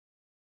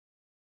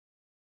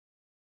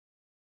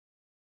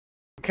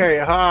Okay,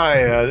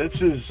 hi,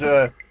 this is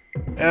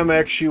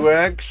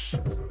Mxux.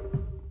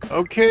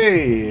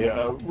 Okay,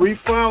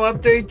 refile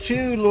update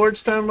 2.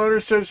 Lordstown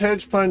Motors says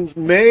hedge funds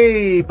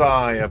may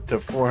buy up to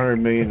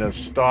 $400 million of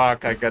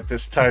stock. I got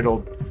this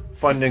titled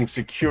Funding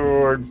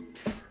Secured.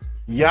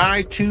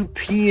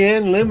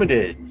 YI2PN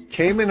Limited,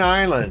 Cayman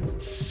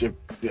Islands,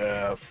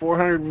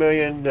 $400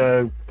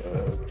 million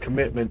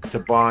commitment to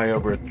buy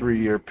over a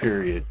 3-year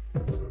period.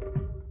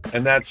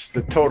 And that's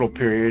the total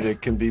period.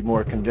 It can be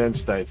more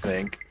condensed, I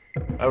think.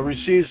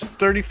 Receives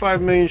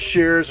 35 million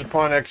shares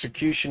upon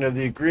execution of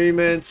the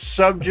agreement,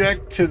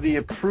 subject to the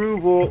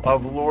approval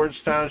of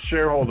Lordstown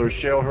shareholders.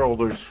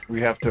 Shareholders,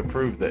 we have to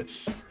approve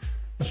this.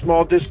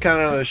 Small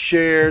discount on the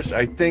shares.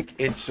 I think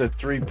it's a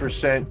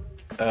 3%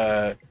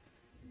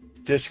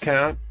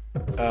 discount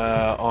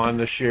on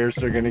the shares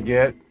they're going to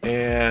get.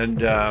 And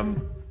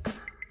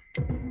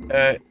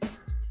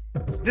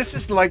this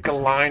is like a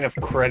line of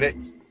credit.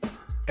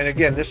 And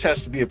again, this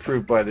has to be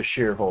approved by the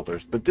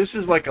shareholders, but this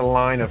is like a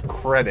line of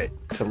credit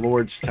to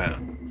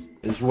Lordstown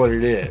is what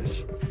it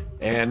is.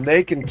 And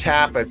they can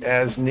tap it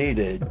as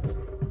needed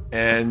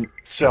and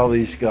sell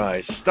these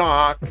guys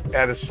stock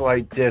at a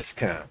slight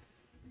discount.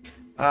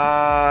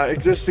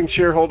 Existing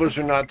shareholders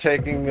are not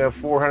taking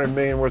 $400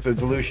 million worth of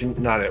dilution,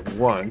 not at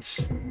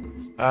once.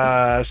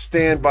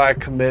 Standby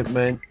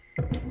commitment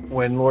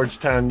when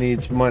Lordstown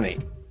needs money.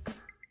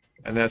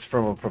 And that's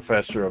from a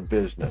professor of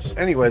business.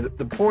 Anyway,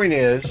 the point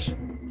is,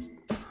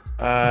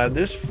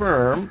 this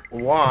firm,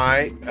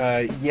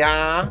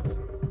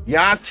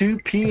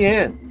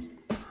 YI2PN.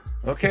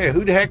 Okay,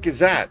 who the heck is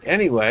that?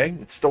 Anyway,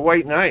 it's the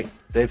White Knight.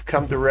 They've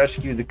come to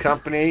rescue the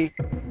company.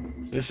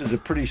 This is a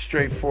pretty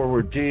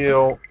straightforward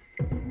deal.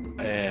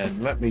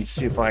 And let me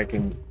see if I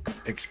can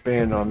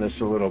expand on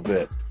this a little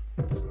bit.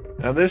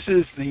 Now, this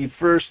is the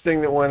first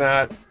thing that went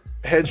out.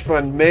 Hedge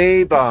fund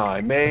may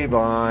buy.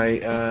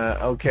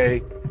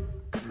 Okay.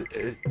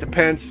 It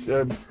depends.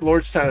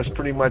 Lordstown is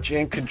pretty much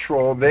in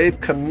control. They've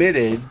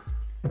committed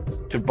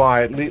to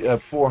buy at least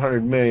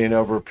 $400 million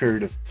over a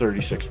period of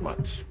 36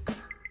 months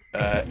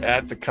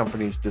at the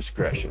company's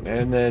discretion.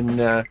 And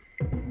then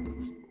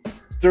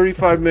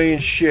 35 million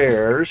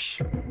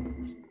shares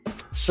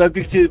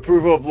subject to the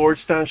approval of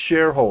Lordstown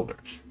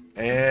shareholders.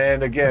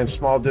 And again,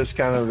 small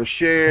discount of the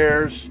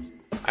shares.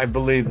 I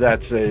believe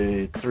that's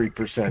a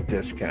 3%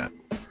 discount.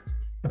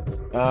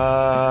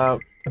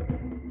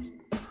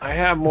 I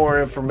have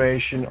more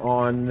information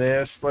on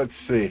this. Let's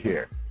see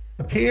here.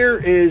 Here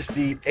is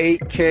the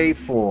 8K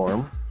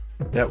form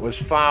that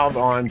was filed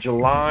on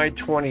July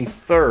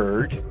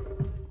 23rd.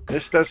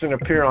 This doesn't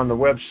appear on the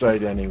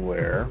website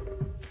anywhere.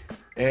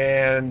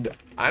 And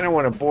I don't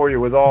want to bore you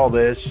with all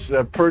this.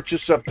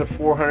 Purchase up to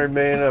 $400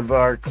 million of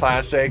our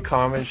Class A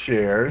common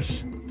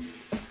shares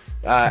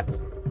at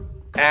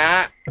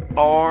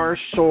our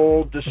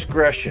sole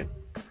discretion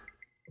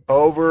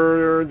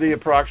over the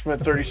approximate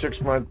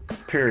 36-month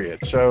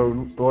period.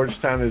 So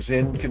Lordstown is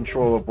in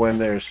control of when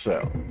they're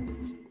so.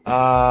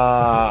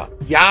 YA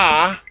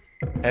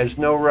has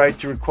no right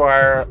to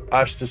require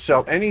us to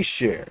sell any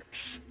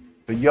shares,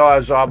 but YA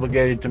is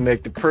obligated to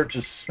make the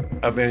purchase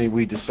of any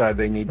we decide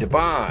they need to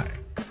buy.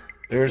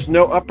 There's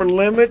no upper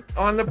limit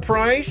on the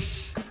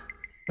price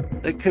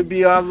that could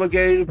be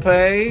obligated to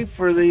pay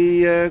for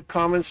the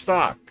common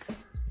stock.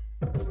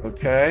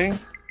 Okay.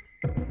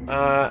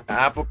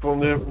 Applicable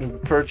new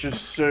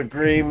purchase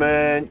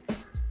agreement.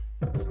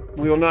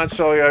 We will not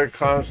sell your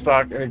common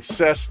stock in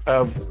excess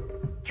of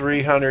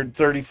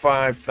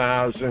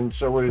 335,000.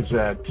 So what is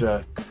that?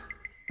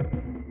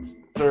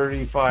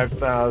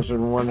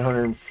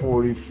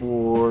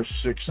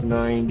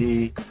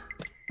 35,144,690.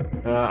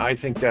 I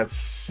think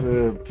that's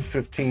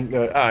 15.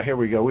 Here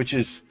we go. Which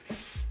is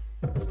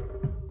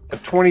a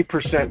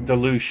 20%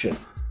 dilution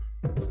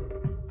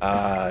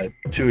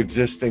to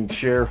existing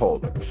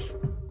shareholders.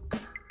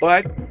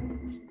 But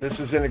this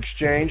is in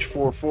exchange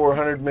for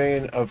 $400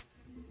 million of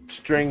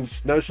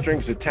no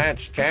strings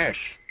attached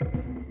cash.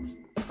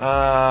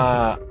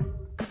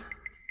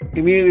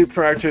 Immediately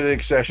prior to the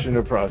accession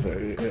of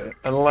profit,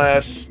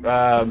 unless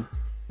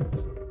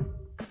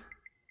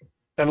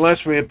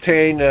we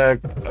obtain a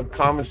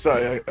common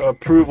stock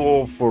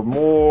approval for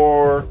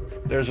more.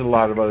 There's a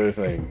lot of other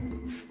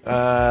things.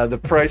 The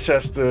price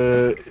has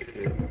to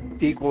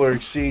equal or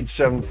exceed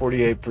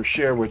 $7.48 per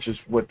share, which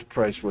is what the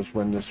price was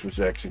when this was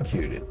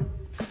executed.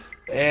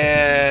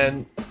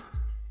 And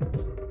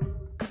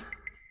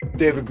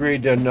they've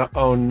agreed to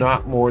own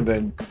not more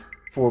than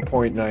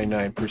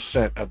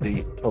 4.99% of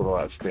the total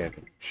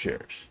outstanding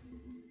shares.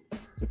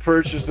 The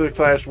purchase of the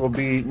class will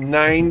be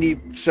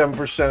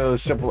 97% of the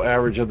simple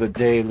average of the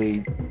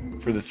daily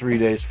for the 3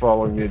 days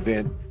following the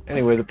event.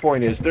 Anyway, the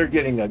point is they're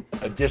getting a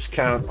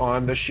discount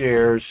on the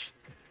shares.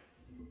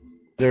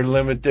 They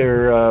limit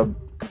their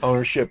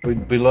ownership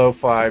below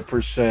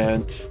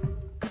 5%.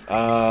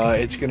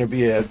 It's going to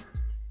be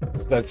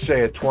let's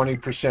say a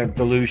 20%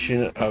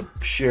 dilution of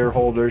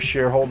shareholders.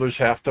 Shareholders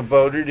have to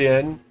vote it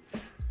in.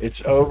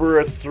 It's over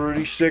a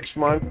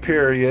 36-month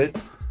period.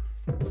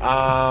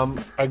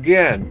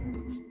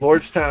 Again,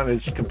 Lordstown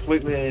is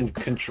completely in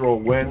control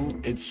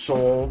when it's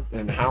sold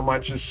and how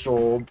much is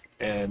sold,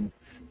 and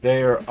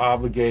they are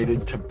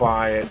obligated to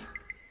buy it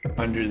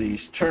under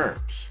these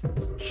terms.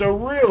 So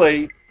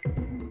really,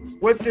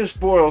 what this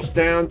boils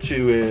down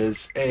to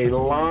is a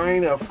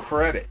line of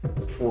credit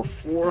for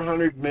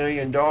 $400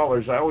 million.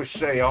 I always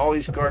say all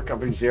these car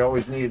companies, they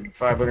always need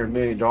 $500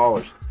 million.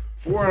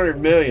 $400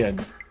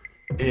 million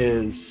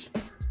is,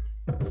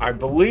 I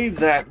believe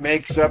that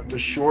makes up the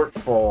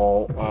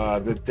shortfall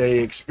that they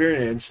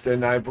experienced,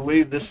 and I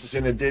believe this is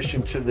in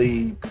addition to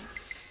the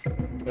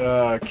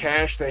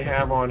cash they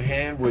have on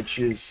hand, which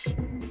is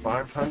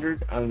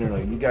 500. I don't know,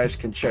 you guys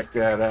can check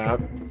that out.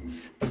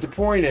 But the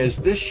point is,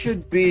 this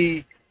should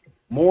be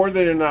more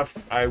than enough,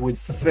 I would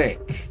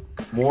think,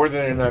 more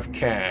than enough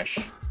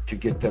cash to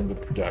get them to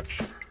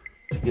production,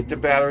 to get the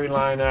battery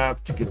line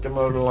up, to get the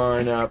motor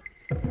line up,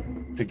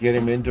 to get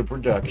them into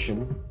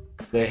production.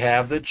 They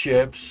have the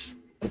chips.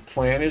 The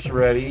plan is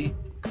ready.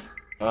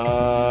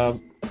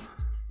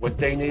 What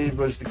they needed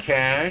was the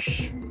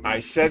cash. I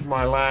said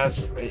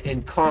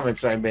in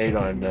comments I made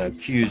on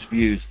Q's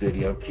Views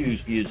video.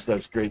 Q's Views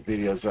does great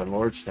videos on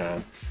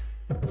Lordstown.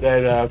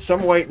 That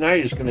some white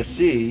knight is going to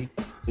see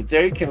that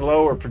they can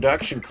lower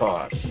production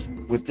costs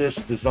with this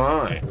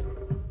design.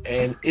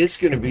 And it's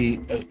going to be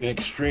an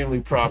extremely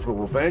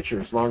profitable venture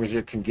as long as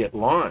it can get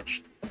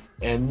launched.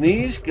 And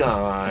these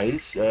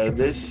guys,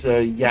 this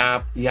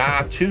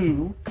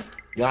Yatu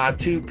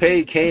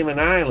Pay Cayman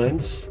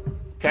Islands,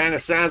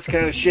 sounds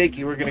kind of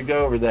shaky. We're going to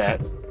go over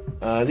that.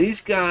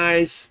 These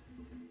guys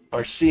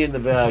are seeing the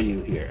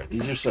value here.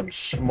 These are some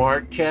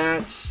smart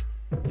cats.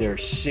 They're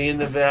seeing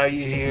the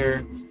value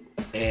here.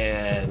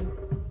 And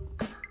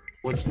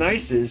what's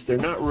nice is they're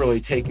not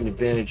really taking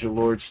advantage of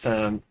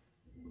Lordstown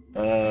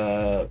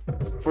for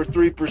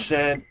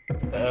 3%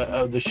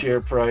 of the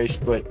share price,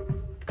 but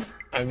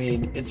I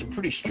mean, it's a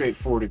pretty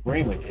straightforward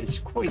agreement. It's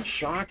quite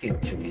shocking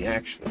to me,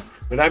 actually.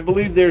 But I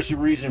believe there's a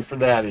reason for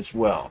that as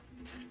well.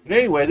 But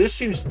anyway, this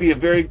seems to be a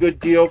very good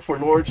deal for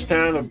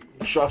Lordstown.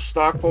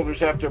 Stockholders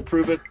have to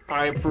approve it.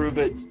 I approve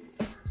it.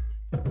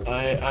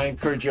 I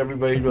encourage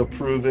everybody to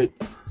approve it.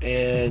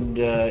 And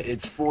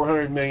it's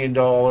 $400 million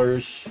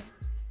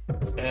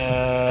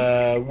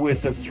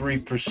with a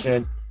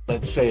 3%,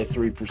 let's say a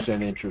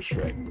 3% interest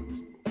rate.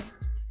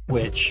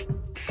 Which,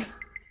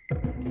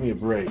 give me a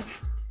break,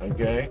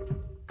 okay?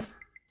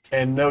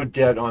 And no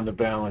debt on the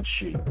balance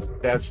sheet.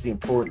 That's the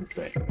important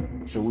thing.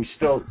 So we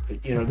still,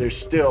 there's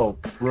still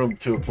room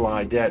to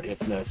apply debt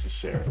if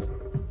necessary.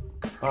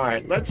 All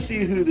right, let's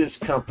see who this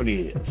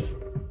company is.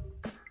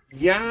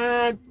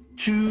 Yatupin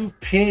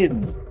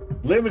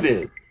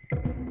Limited.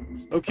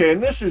 Okay,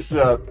 and this is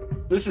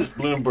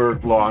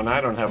Bloomberg Law, and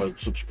I don't have a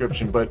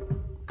subscription, but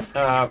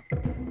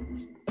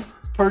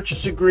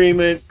purchase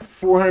agreement,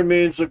 400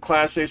 million of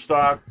Class A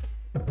stock,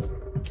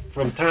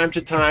 from time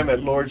to time at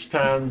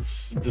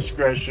Lordstown's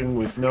discretion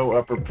with no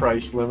upper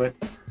price limit.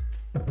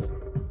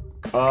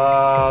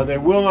 They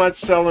will not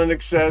sell in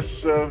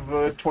excess of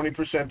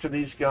 20% to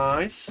these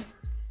guys.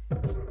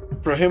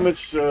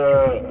 Prohibits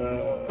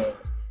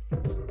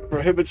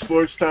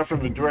Lordstown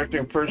from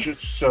directing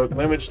purchase, so it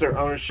limits their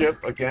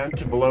ownership, again,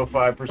 to below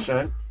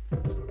 5%.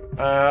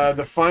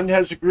 The fund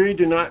has agreed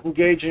to not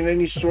engage in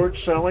any short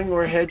selling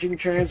or hedging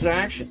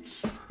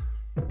transactions.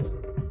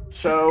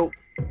 So,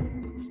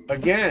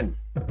 again,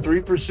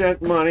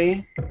 3%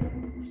 money,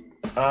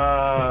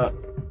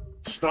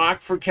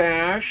 stock for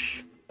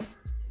cash,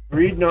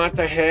 agreed not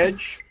to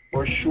hedge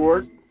or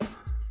short,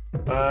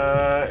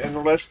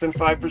 and less than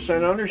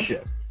 5%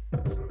 ownership.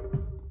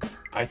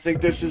 I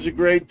think this is a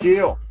great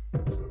deal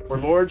for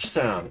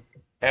Lordstown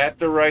at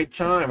the right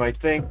time. I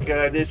think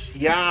this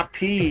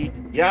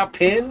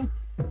Yapin,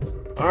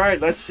 all right,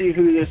 let's see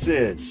who this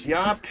is.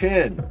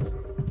 Yapin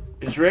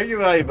is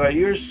regulated by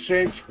U.S.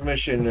 Safety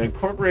Commission,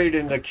 incorporated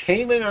in the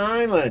Cayman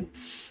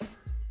Islands.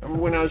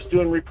 Remember when I was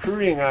doing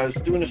recruiting, I was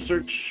doing a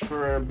search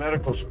for a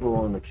medical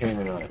school in the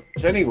Cayman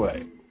Islands.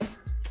 Anyway,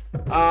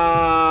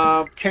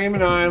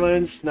 Cayman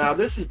Islands. Now,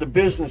 this is the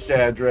business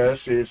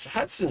address, is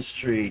Hudson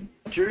Street,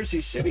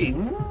 Jersey City.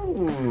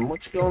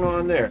 What's going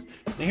on there?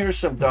 And here's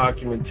some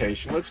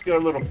documentation. Let's go a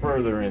little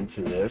further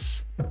into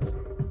this.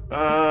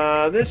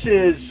 This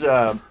is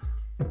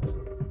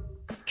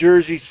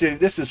Jersey City.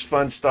 This is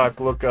Fun Stock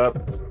Lookup.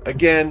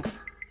 Again,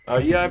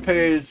 YIPE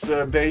is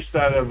based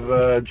out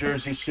of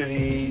Jersey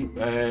City,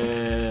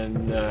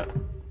 and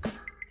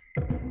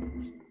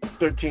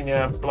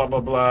 13F, blah, blah,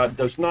 blah.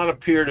 Does not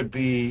appear to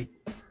be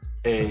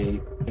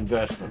a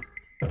investment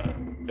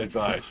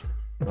advisor,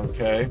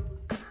 okay?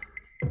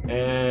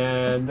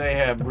 And they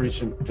have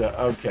recent,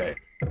 okay.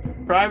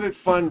 Private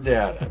fund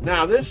data.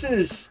 Now, this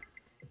is,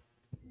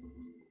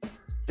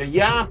 the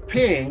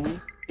Yaping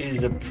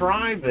is a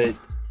private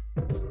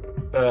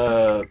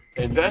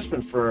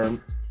investment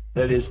firm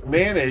that is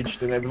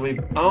managed and I believe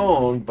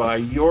owned by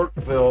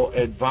Yorkville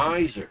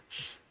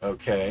Advisors.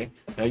 Okay,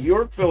 now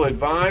Yorkville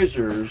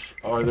Advisors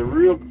are the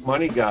real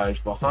money guys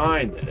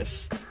behind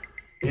this,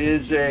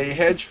 is a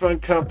hedge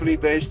fund company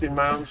based in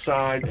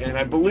Mountainside, and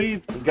I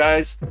believe,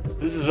 guys,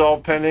 this is all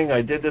pending.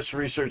 I did this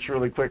research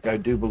really quick. I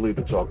do believe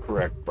it's all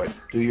correct, but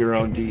do your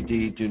own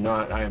DD. Do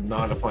not. I am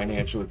not a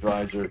financial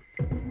advisor.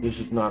 This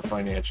is not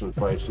financial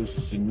advice. This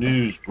is a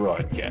news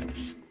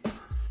broadcast.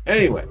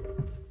 Anyway,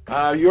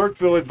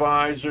 Yorkville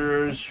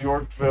Advisors,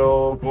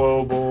 Yorkville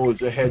Global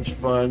is a hedge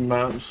fund,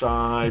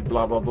 Mountainside,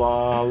 blah blah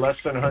blah.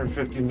 Less than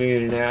 150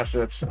 million in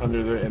assets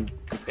under the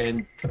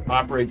and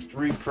operates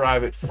 3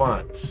 private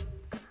funds.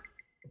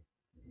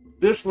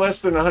 This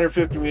less than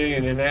 150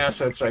 million in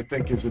assets, I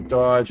think, is a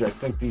dodge. I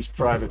think these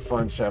private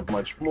funds have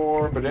much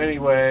more. But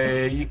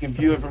anyway, you can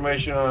view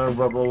information on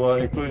blah, blah, blah,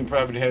 including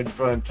private hedge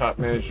fund, top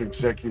manager,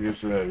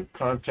 executives,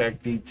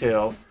 contact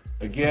detail.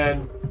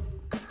 Again,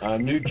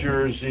 New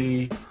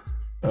Jersey,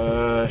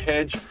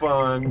 hedge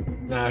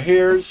fund. Now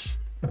here's,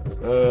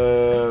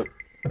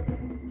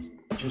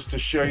 just to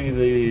show you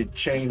the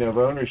chain of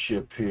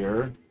ownership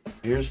here.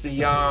 Here's the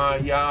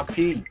YAP.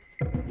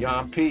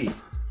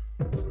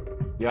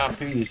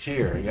 YAP is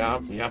here.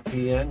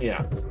 YAPN,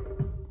 yeah.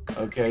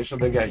 Okay, so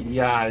they got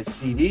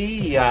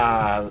YCD,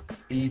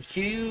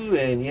 YEQ,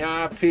 and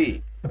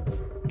YAP.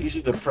 These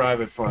are the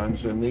private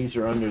funds, and these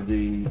are under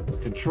the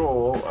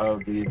control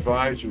of the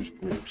advisors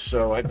group.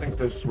 So I think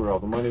this is where all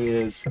the money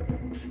is.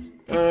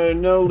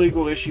 No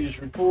legal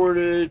issues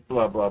reported,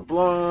 blah, blah,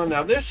 blah.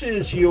 Now, this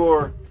is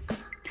your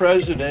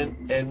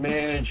president and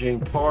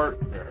managing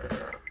partner,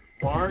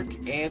 Mark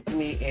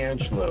Anthony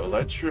Angelo.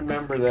 Let's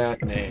remember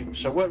that name.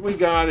 So what we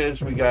got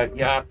is we got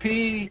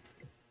YAP,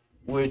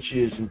 which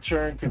is in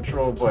turn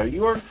controlled by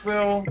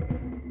Yorkville,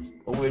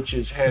 which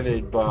is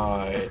headed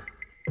by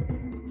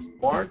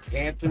Mark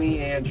Anthony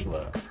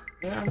Angelo.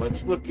 Now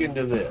let's look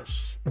into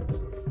this.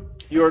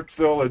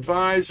 Yorkville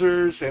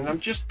Advisors, and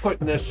I'm just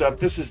putting this up.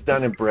 This is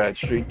done in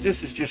Bradstreet.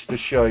 This is just to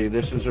show you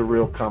this is a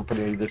real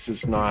company. This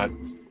is not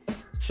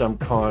some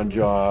con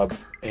job,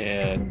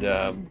 and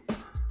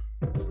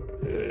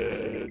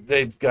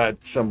they've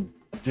got some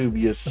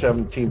dubious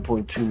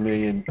 17.2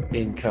 million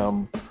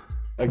income.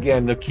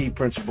 Again, the key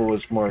principal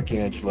is Mark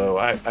Angelo.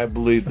 I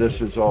believe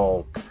this is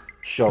all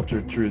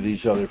sheltered through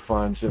these other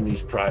funds and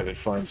these private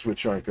funds,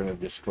 which aren't going to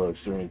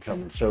disclose their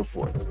income and so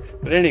forth.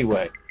 But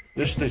anyway,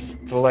 this is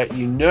to let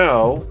you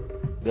know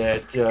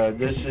that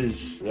this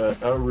is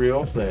a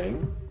real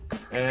thing.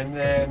 And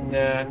then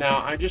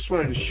now I just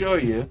wanted to show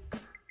you,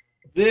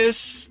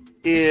 this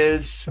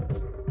is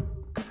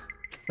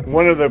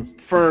one of the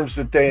firms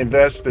that they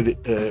invested,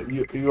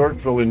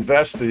 Yorkville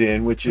invested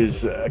in, which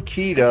is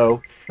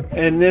Keto,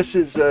 and this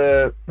is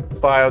a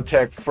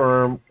biotech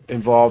firm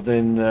involved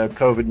in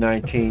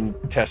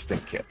COVID-19 testing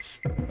kits,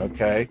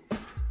 okay?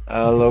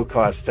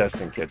 Low-cost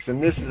testing kits.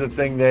 And this is a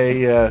thing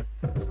they,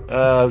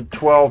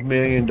 $12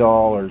 million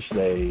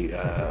they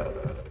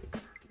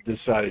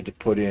decided to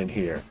put in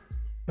here.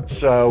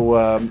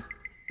 So,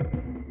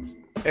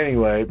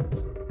 anyway,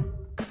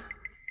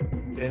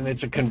 and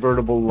it's a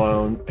convertible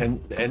loan, and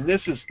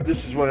this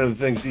is one of the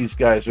things these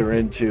guys are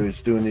into,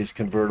 is doing these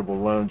convertible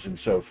loans and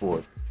so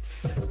forth.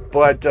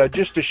 But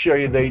just to show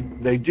you,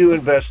 they do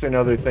invest in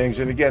other things.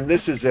 And again,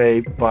 this is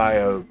a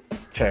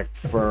biotech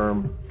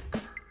firm,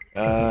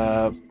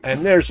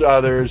 and there's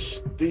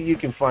others. You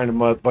can find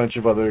a bunch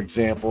of other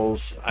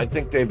examples. I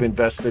think they've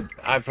invested,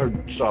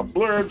 saw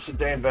blurbs that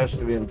they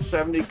invested in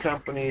 70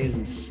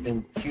 companies,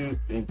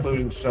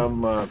 including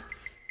some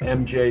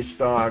MJ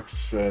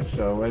stocks.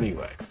 So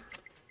anyway.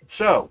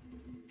 So,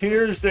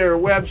 here's their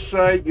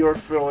website,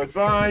 Yorkville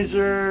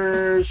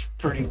Advisors.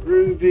 Pretty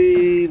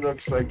groovy.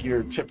 Looks like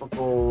your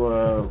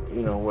typical,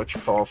 what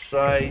you call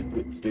site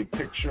with big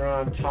picture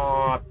on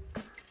top.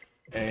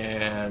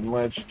 And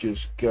let's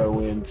just go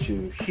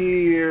into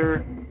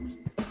here.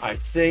 I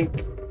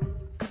think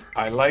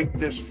I like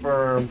this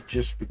firm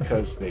just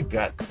because they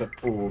got the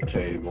pool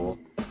table.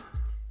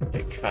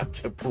 They got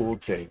the pool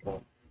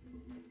table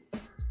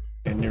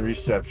in the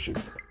reception.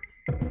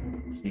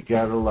 You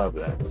gotta love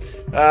that.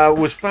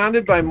 Was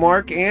founded by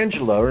Mark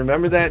Angelo,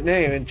 remember that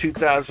name, in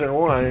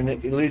 2001, and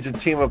it leads a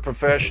team of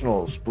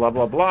professionals, blah,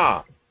 blah,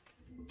 blah.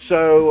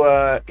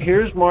 So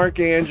here's Mark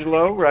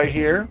Angelo right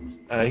here.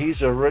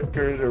 He's a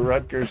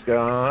Rutgers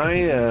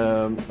guy.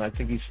 I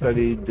think he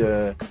studied,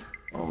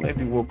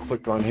 maybe we'll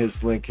click on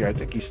his link here. I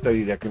think he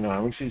studied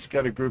economics. He's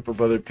got a group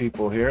of other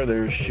people here.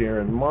 There's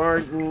Sharon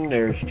Martin,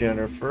 there's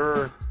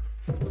Jennifer.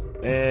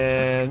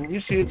 And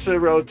you see it's a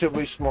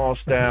relatively small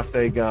staff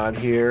they got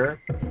here.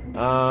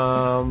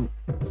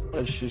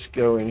 Let's just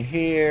go in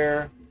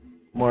here.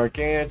 Mark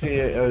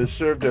Anthony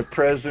served as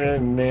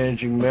president and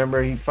managing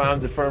member. He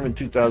founded the firm in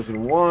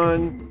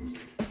 2001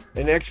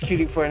 and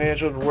executing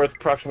financials worth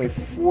approximately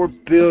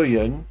 $4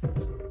 billion,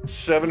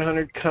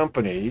 700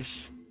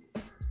 companies,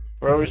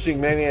 for overseeing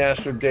many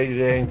aspects of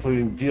day-to-day,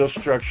 including deal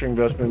structure,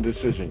 investment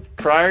decisions.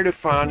 Prior to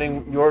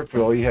founding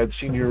Yorkville, he had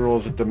senior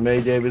roles at the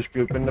May Davis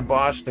Group and the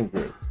Boston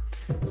Group.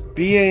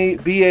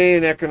 BA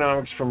in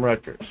economics from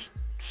Rutgers.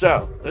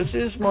 So, this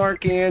is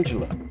Mark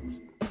Angelo.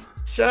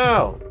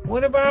 So,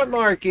 what about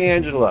Mark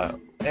Angelo?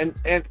 And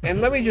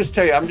let me just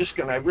tell you,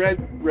 I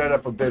read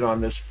up a bit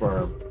on this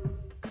firm.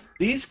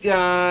 These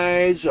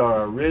guys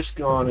are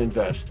risk-on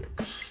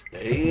investors.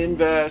 They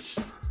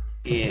invest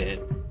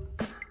in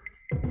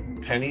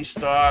penny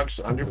stocks,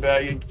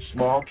 undervalued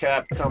small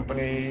cap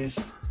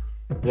companies.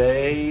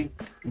 They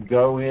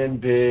go in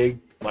big,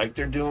 like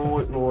they're doing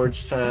with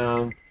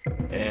Lordstown,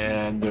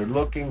 and they're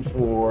looking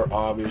for,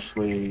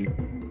 obviously,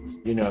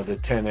 the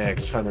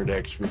 10x,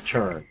 100x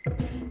return.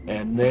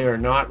 And they are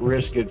not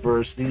risk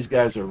adverse. These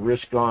guys are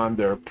risk on.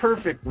 They're a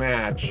perfect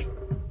match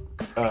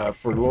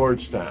for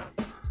Lordstown.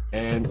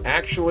 And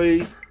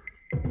actually,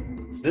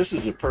 this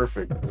is a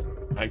perfect,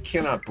 I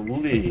cannot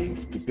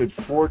believe the good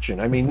fortune.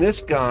 I mean, this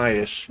guy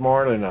is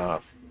smart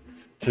enough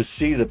to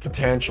see the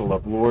potential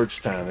of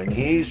Lordstown, and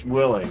he's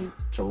willing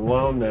to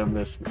loan them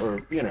this, or,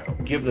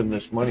 give them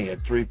this money at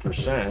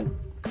 3%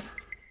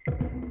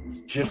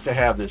 just to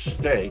have this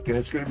stake. And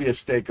it's going to be a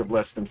stake of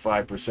less than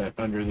 5%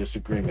 under this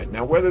agreement.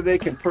 Now, whether they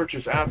can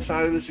purchase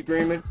outside of this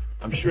agreement,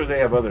 I'm sure they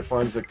have other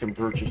funds that can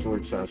purchase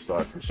Lordstown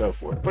stock and so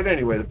forth. But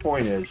anyway, the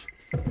point is,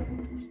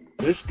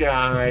 this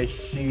guy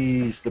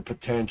sees the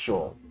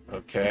potential,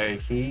 okay?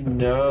 They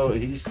know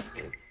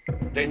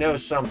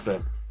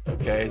something,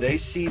 okay? They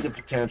see the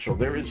potential.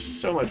 There is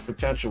so much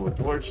potential with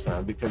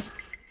Lordstown because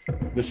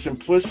the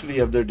simplicity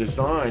of their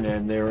design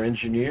and their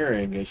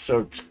engineering is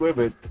so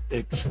exquisite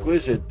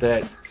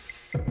that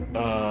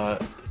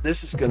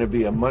this is going to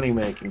be a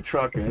money-making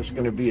truck, and it's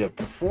going to be a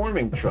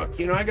performing truck.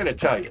 I got to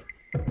tell you,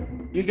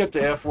 you got the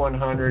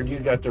F100, you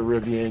got the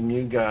Rivian,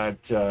 you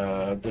got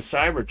the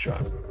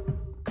Cybertruck.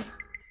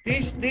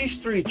 These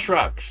three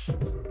trucks,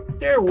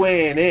 they're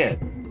weighing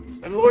in.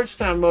 The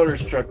Lordstown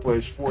Motors truck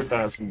weighs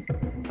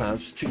 4,000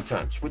 pounds, 2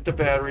 tons, with the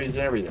batteries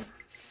and everything.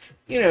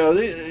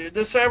 The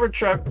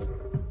Cybertruck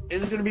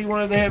is going to be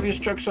one of the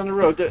heaviest trucks on the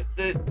road.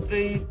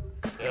 The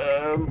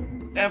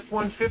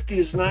F-150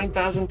 is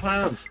 9,000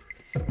 pounds.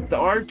 The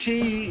RT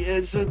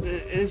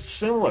is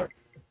similar.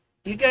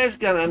 You guys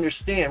got to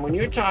understand, when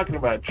you're talking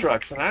about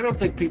trucks, and I don't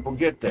think people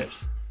get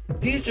this,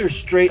 these are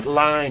straight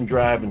line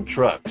driving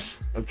trucks,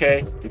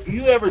 okay? If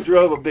you ever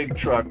drove a big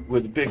truck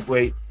with a big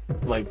weight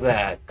like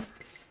that,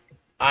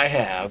 I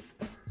have,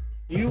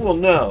 you will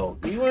know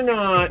you're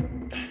not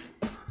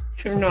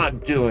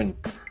doing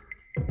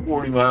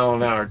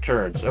 40-mile-an-hour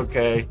turns,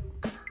 okay?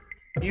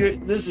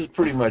 This is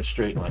pretty much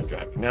straight line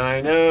driving. Now,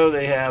 I know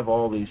they have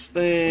all these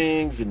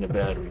things, and the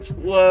battery's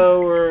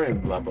lower,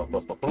 and blah, blah, blah,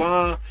 blah,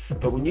 blah.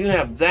 But when you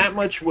have that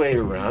much weight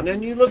around,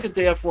 and you look at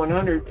the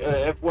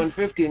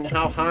F-150 and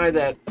how high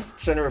that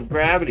center of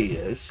gravity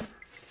is,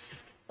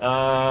 the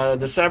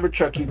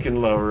Cybertruck, you can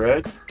lower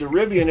it. The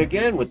Rivian,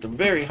 again, with the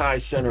very high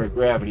center of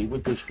gravity,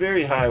 with this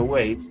very high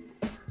weight,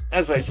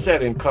 as I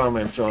said in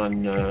comments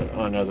on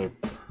other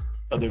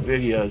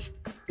videos,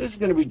 this is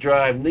going to be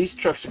driving, these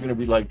trucks are going to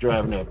be like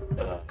driving a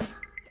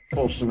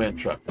full cement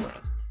truck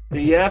around.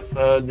 The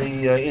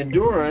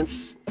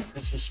Endurance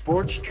is a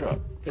sports truck.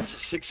 It's a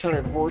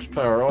 600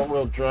 horsepower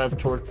all-wheel drive,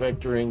 torque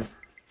vectoring,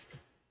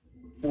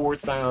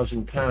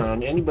 4,000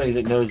 pound. Anybody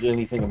that knows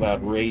anything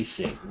about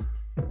racing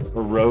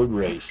or road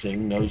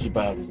racing knows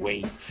about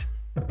weight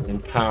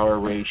and power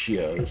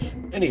ratios.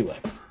 Anyway,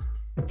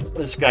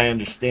 this guy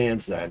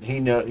understands that.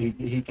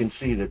 He can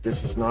see that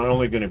this is not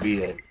only going to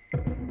be a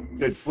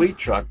good fleet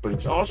truck, but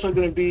it's also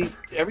going to be,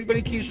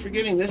 everybody keeps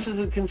forgetting, this is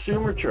a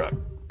consumer truck.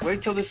 Wait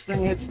till this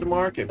thing hits the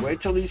market. Wait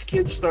till these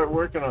kids start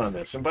working on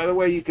this. And by the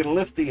way, you can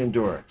lift the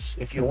Endurance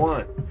if you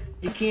want.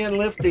 You can't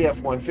lift the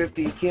F-150.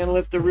 You can't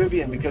lift the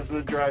Rivian because of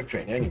the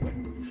drivetrain. Anyway,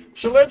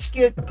 so let's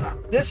get,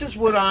 this is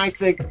what I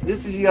think,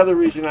 this is the other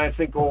reason I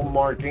think old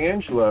Mark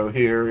Angelo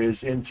here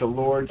is into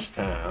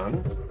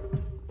Lordstown.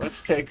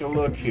 Let's take a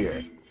look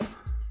here.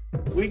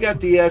 We got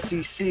the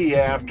SEC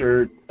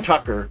after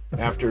Tucker,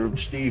 after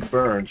Steve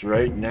Burns,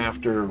 right? And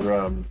after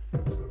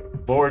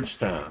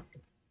Lordstown.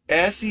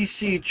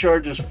 SEC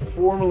charges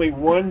formerly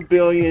 $1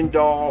 billion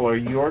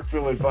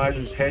Yorkville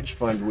Advisors hedge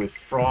fund with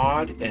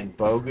fraud and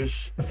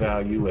bogus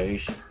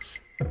valuations.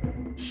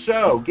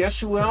 So, guess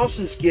who else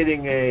is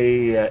getting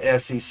a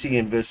SEC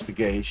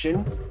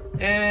investigation?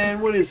 And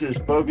what is this?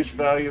 Bogus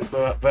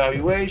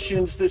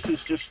valuations. This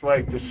is just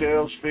like the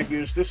sales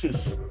figures. This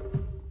is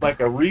like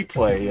a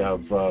replay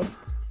of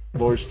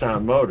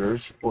Lordstown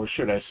Motors, or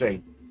should I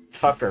say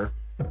Tucker.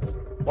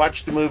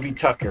 Watch the movie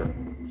Tucker.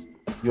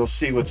 You'll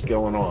see what's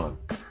going on.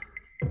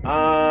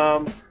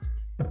 The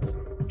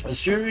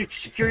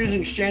Securities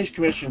and Exchange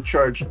Commission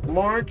charged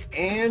Mark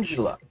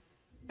Angelo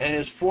and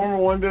his former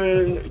 $1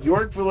 billion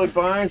Yorkville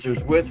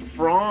Advisors with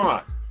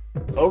fraud,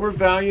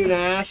 overvalued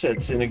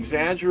assets, and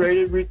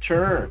exaggerated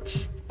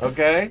returns.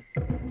 Okay?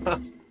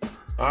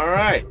 All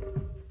right.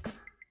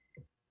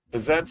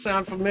 Does that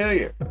sound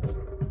familiar?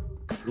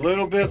 A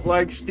little bit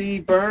like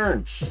Steve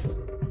Burns.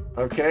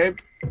 Okay?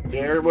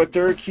 What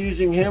they're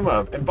accusing him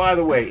of. And by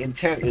the way,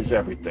 intent is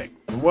everything.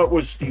 And what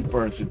was Steve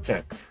Burns'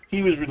 intent?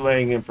 He was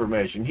relaying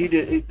information.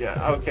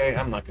 Okay,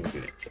 I'm not going to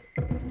get into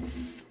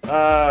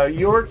it.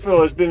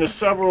 Yorkville has been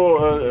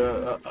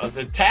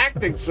the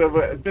tactics of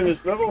it, been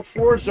several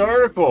Forbes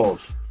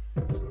articles.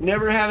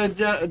 Never had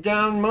a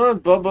down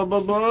month, blah, blah,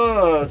 blah,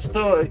 blah.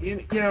 Still,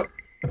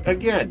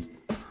 again,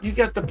 you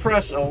got the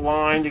press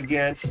aligned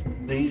against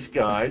these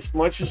guys,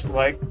 much as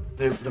like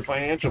the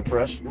financial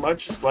press,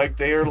 much as like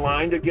they are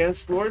aligned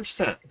against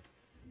Lordstown.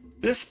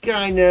 This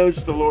guy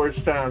knows the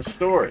Lordstown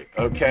story,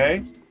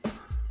 okay?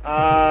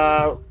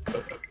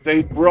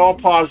 They were all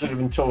positive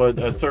until a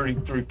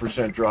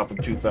 33% drop in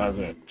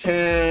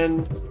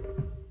 2010.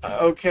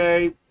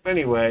 Okay,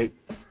 anyway.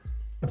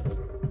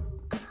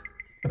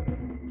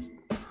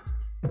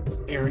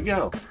 Here we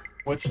go.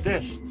 What's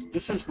this?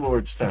 This is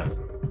Lordstown.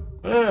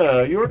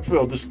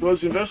 Yorkville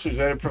disclosed investors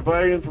that had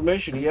provided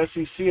information to the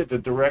SEC at the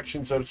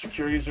directions of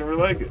securities and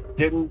related.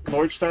 Didn't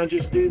Lordstown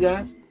just do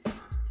that?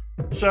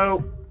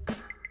 So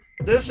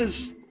this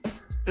is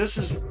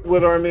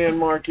what our man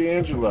Mark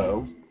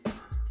Angelo,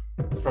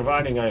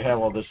 providing I have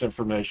all this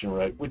information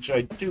right, which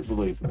I do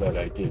believe that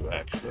I do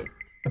actually.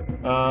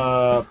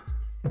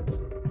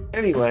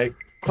 Anyway,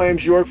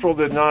 claims Yorkville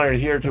did not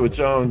adhere to its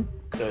own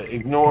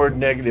ignored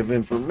negative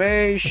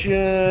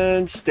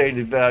information,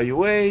 stated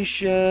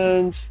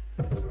valuations.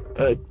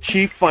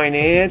 Chief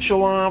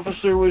financial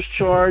officer was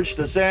charged.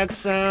 Does that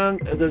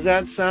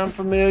sound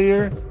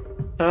familiar?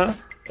 Huh?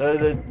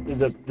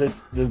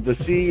 The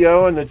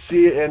CEO and the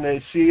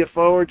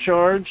CFO are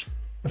charged.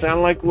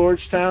 Sound like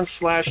Lordstown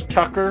 /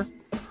 Tucker?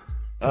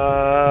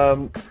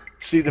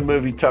 See the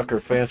movie Tucker,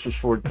 fans was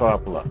Ford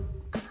Coppola.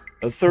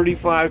 A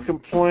 35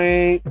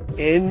 complaint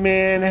in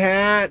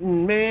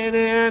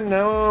Manhattan.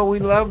 Oh, we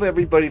love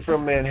everybody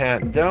from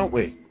Manhattan, don't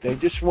we? They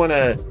just want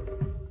to,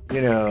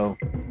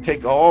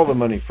 take all the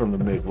money from the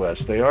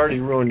Midwest. They already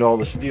ruined all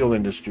the steel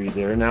industry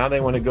there. Now they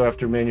want to go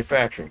after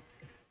manufacturing.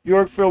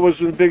 Yorkville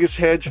was one of the biggest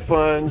hedge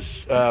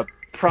funds,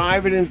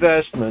 private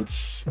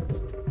investments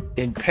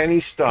in penny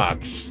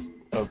stocks.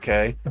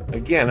 Okay?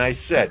 Again, I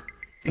said,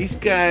 these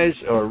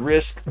guys are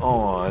risk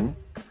on.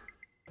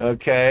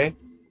 Okay?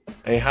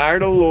 They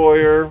hired a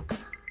lawyer.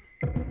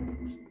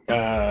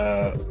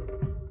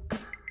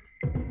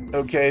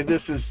 Okay,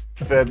 this is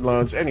Fed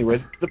loans.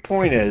 Anyway, the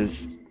point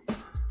is,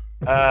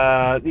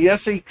 the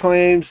SEC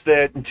claims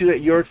that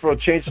Yorkville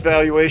changed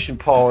valuation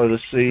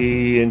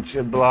policy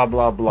and blah,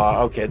 blah,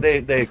 blah. Okay,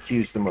 they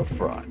accused them of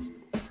fraud.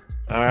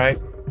 All right.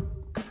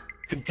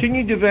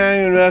 Continued to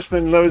value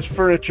investment in Lowe's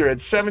furniture at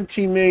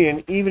 $17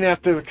 million even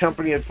after the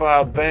company had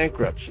filed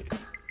bankruptcy.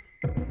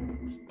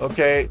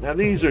 Okay, now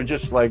these are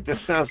just like, this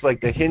sounds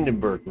like the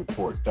Hindenburg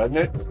report, doesn't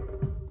it?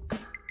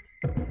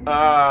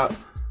 And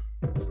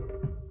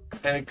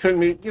it couldn't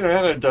be,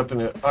 had a dump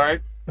in it. All right.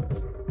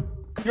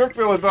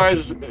 Yorkville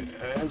advises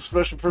and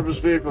special purpose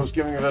vehicles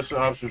giving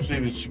investment officers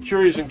receiving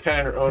securities in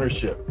kind or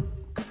ownership.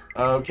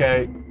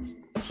 Okay,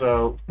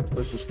 so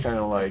this is kind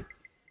of like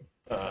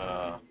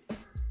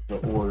the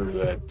order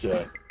that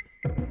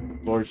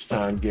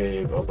Lordstown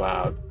gave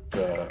about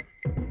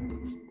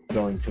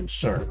going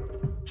concern.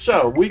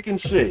 So we can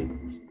see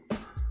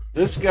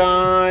this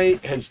guy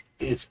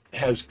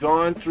has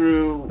gone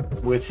through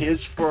with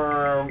his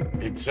firm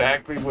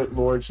exactly what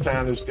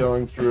Lordstown is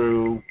going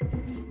through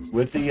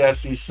with the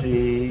SEC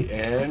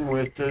and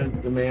with the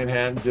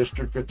Manhattan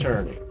District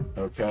Attorney.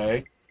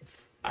 Okay,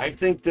 I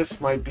think this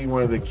might be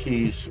one of the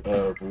keys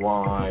of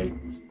why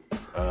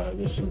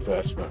this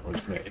investment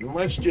was made. And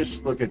let's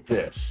just look at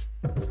this.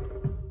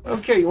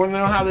 Okay, you want to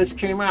know how this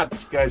came out?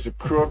 This guy's a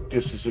crook.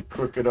 This is a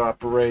crooked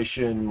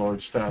operation.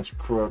 Lordstown's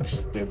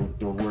crooks. They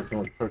were working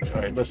with crooks.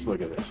 All right, let's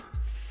look at this.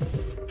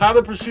 How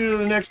the pursuit of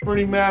the next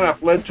Bernie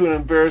Madoff led to an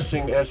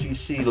embarrassing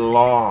SEC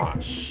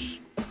loss.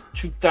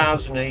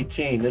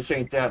 2018. This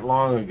ain't that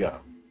long ago.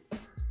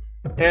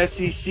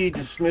 SEC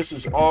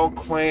dismisses all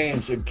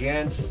claims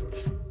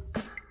against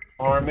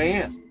our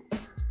man.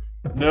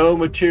 No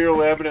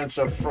material evidence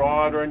of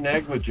fraud or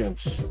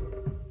negligence.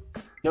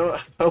 No,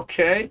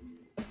 okay.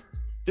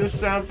 This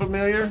sound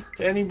familiar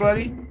to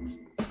anybody?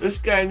 This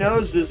guy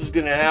knows this is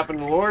going to happen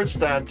to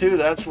Lordstown too.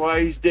 That's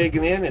why he's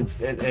digging in and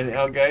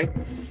okay.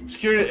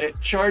 Security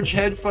charge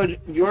head fund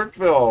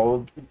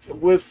Yorkville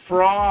with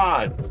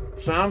fraud.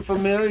 Sound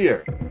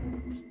familiar?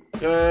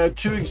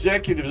 Two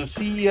executives, a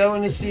CEO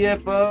and a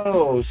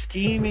CFO,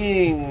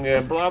 scheming,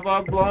 blah,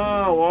 blah,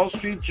 blah, Wall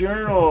Street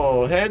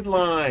Journal,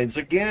 headlines.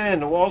 Again,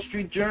 the Wall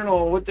Street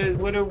Journal, what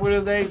are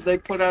they? They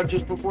put out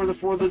just before the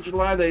 4th of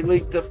July, they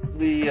leaked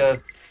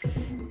the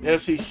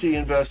SEC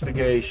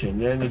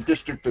investigation and the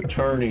district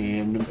attorney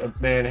in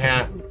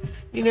Manhattan.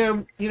 You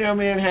know,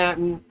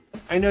 Manhattan,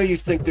 I know you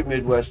think the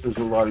Midwest is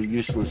a lot of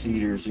useless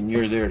eaters and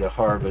you're there to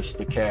harvest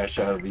the cash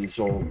out of these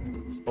old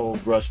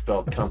Rust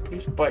Belt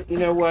companies. But you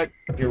know what?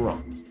 You're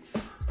wrong.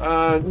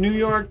 New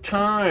York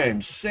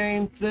Times,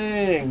 same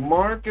thing.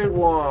 Market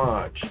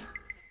Watch.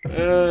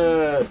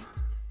 Does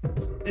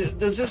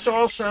this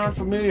all sound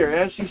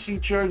familiar?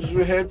 SEC charges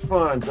with hedge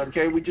funds.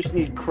 Okay, we just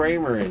need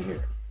Kramer in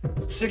here.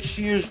 6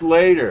 years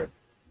later,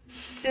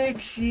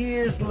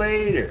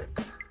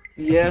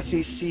 the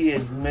SEC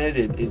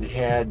admitted it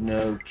had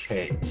no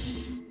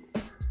case.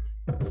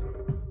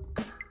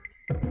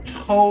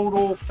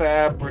 Total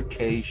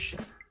fabrication.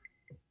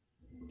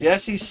 The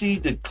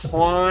SEC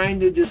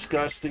declined to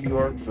discuss the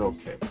Yorkville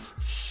case.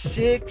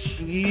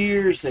 6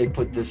 years they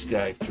put this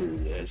guy through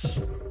this,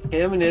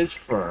 him and his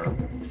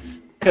firm.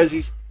 because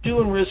he's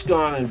doing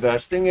risk-on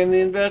investing, and the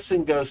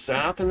investing goes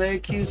south, and they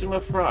accuse him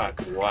of fraud.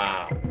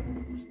 Wow.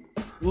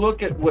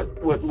 Look at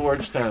what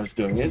Lordstown is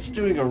doing. It's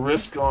doing a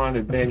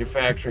risk-on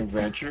manufacturing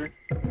venture.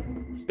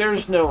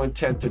 There's no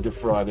intent to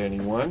defraud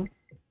anyone.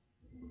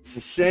 It's the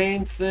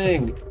same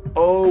thing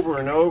over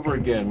and over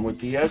again with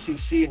the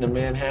SEC and the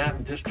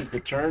Manhattan District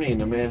Attorney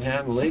and the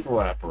Manhattan legal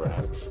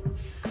apparatus.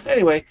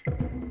 Anyway,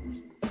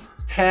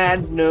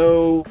 had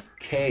no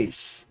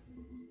case.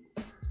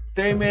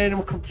 They made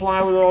him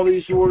comply with all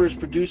these orders,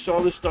 produce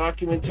all this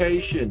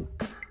documentation.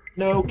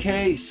 No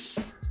case.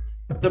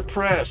 The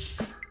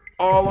press,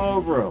 all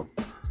over him.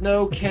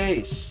 No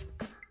case.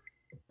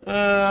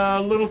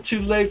 A little too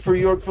late for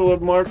Yorkville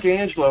and Mark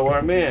Angelo,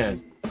 our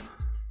man.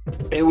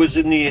 It was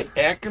in the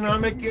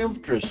economic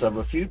interest of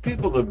a few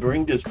people to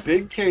bring this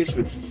big case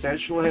with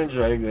essential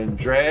handshake and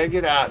drag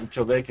it out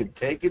until they could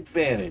take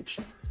advantage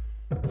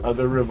of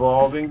the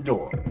revolving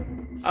door.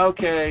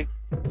 Okay,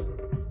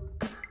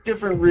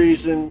 different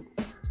reason,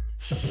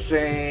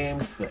 same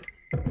thing.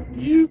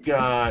 You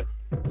got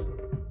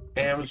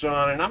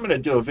Amazon, and I'm going to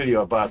do a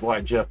video about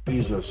why Jeff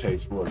Bezos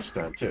hates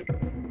Lordstown too.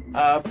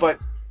 But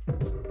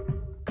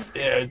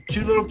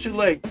too little, too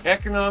late.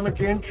 Economic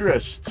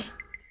interests.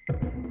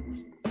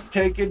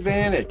 Take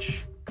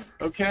advantage.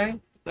 Okay?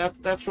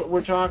 That's what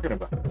we're talking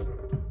about.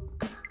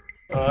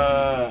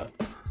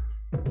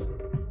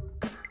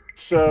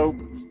 So,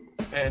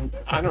 and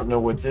I don't know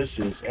what this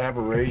is.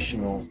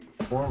 Aberrational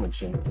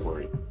performance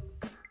inquiry.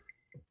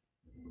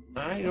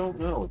 I don't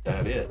know what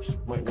that is.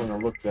 Might want to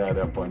look that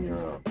up on your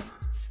own.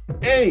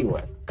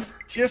 Anyway,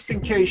 just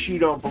in case you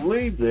don't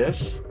believe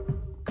this,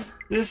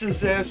 this is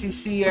the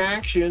SEC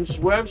Action's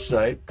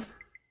website.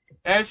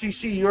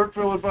 SEC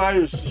Yorkville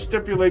advisors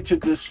stipulate to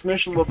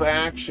dismissal of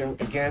action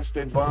against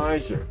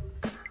advisor.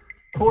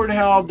 Court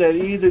held that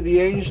either the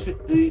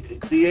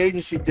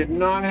agency did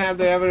not have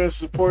the evidence to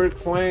support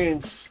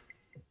claims,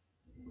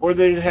 or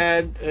they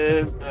had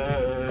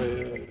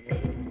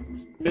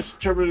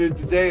misinterpreted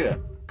the data.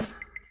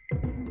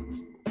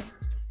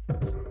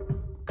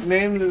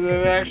 Named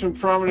the action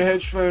prominent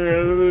hedge fund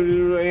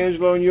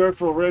Angelo and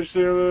Yorkville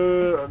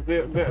registered.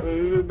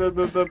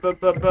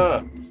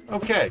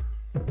 Okay.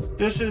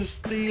 This is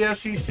the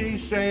SEC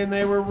saying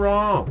they were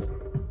wrong.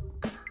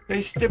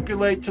 They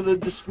stipulate to the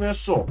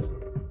dismissal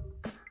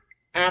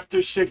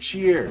after 6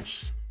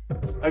 years.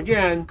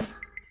 Again,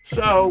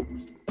 so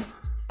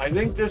I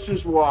think this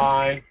is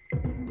why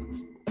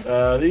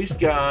these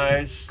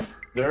guys,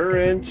 they're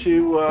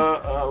into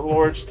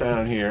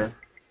Lordstown here.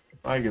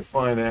 If I can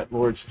find that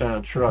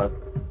Lordstown truck.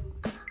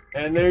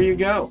 And there you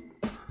go.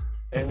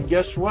 And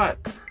guess what?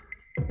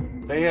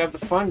 They have the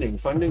funding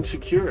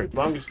secured, as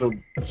long as the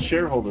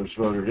shareholders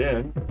voted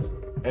in.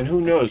 And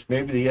who knows,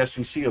 maybe the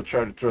SEC will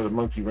try to throw the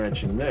monkey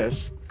wrench in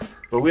this.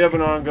 But we have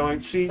an ongoing,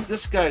 see,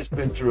 this guy's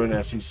been through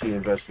an SEC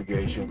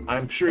investigation.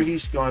 I'm sure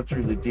he's gone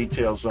through the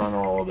details on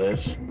all of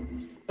this.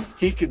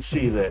 He could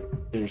see that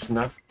there's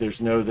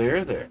no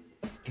there.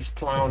 He's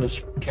plowing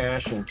his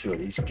cash into it.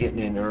 He's getting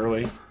in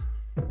early.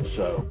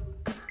 So,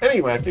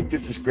 anyway, I think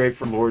this is great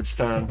for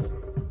Lordstown.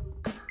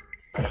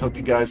 I hope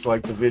you guys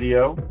liked the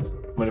video.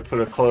 I'm going to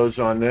put a close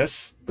on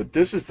this, but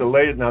this is the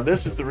latest. Now,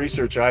 this is the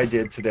research I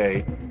did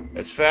today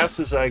as fast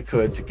as I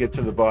could to get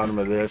to the bottom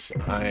of this.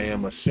 I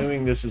am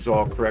assuming this is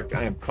all correct.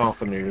 I am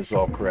confident it is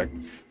all correct.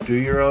 Do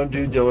your own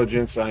due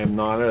diligence. I am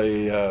not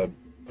a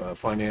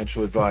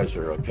financial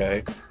advisor,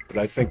 okay? But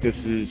I think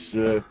this is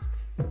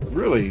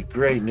really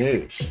great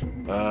news.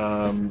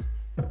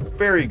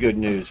 Very good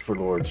news for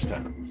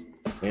Lordstown.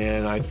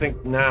 And I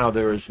think now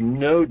there is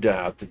no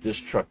doubt that this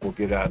truck will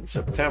get out in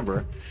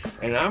September.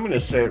 And I'm going to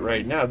say it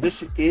right now.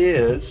 This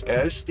is,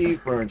 as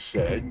Steve Burns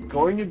said,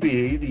 going to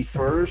be the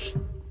first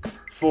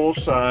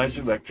full-size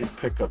electric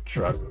pickup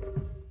truck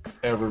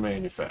ever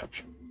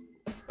manufactured.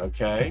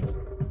 Okay?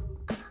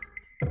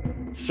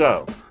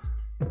 So,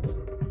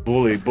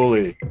 bully.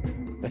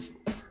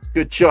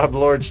 Good job,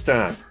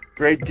 Lordstown.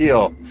 Great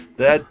deal.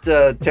 That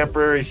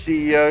temporary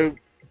CEO,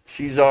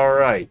 she's all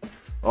right.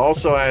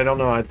 Also, I don't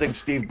know, I think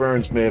Steve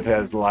Burns may have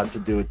had a lot to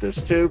do with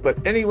this too.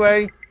 But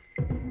anyway,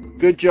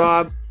 good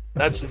job.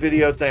 That's the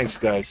video. Thanks,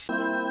 guys.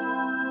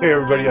 Hey,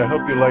 everybody. I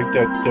hope you liked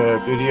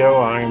that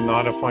video. I'm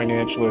not a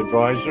financial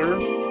advisor.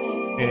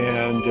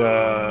 And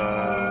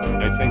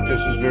I think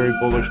this is very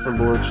bullish for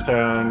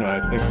Lordstown. I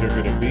think they're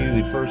going to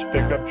be the first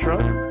pickup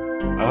truck.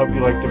 I hope you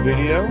liked the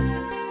video.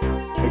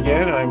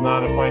 Again, I'm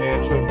not a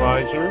financial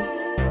advisor.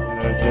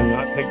 Do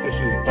not take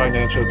this as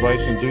financial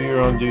advice and do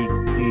your own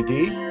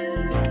DD.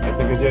 I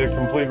think I did a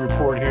complete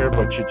report here,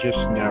 but you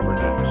just never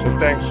know. So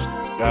thanks,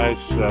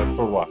 guys,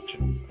 for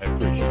watching. I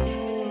appreciate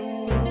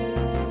it.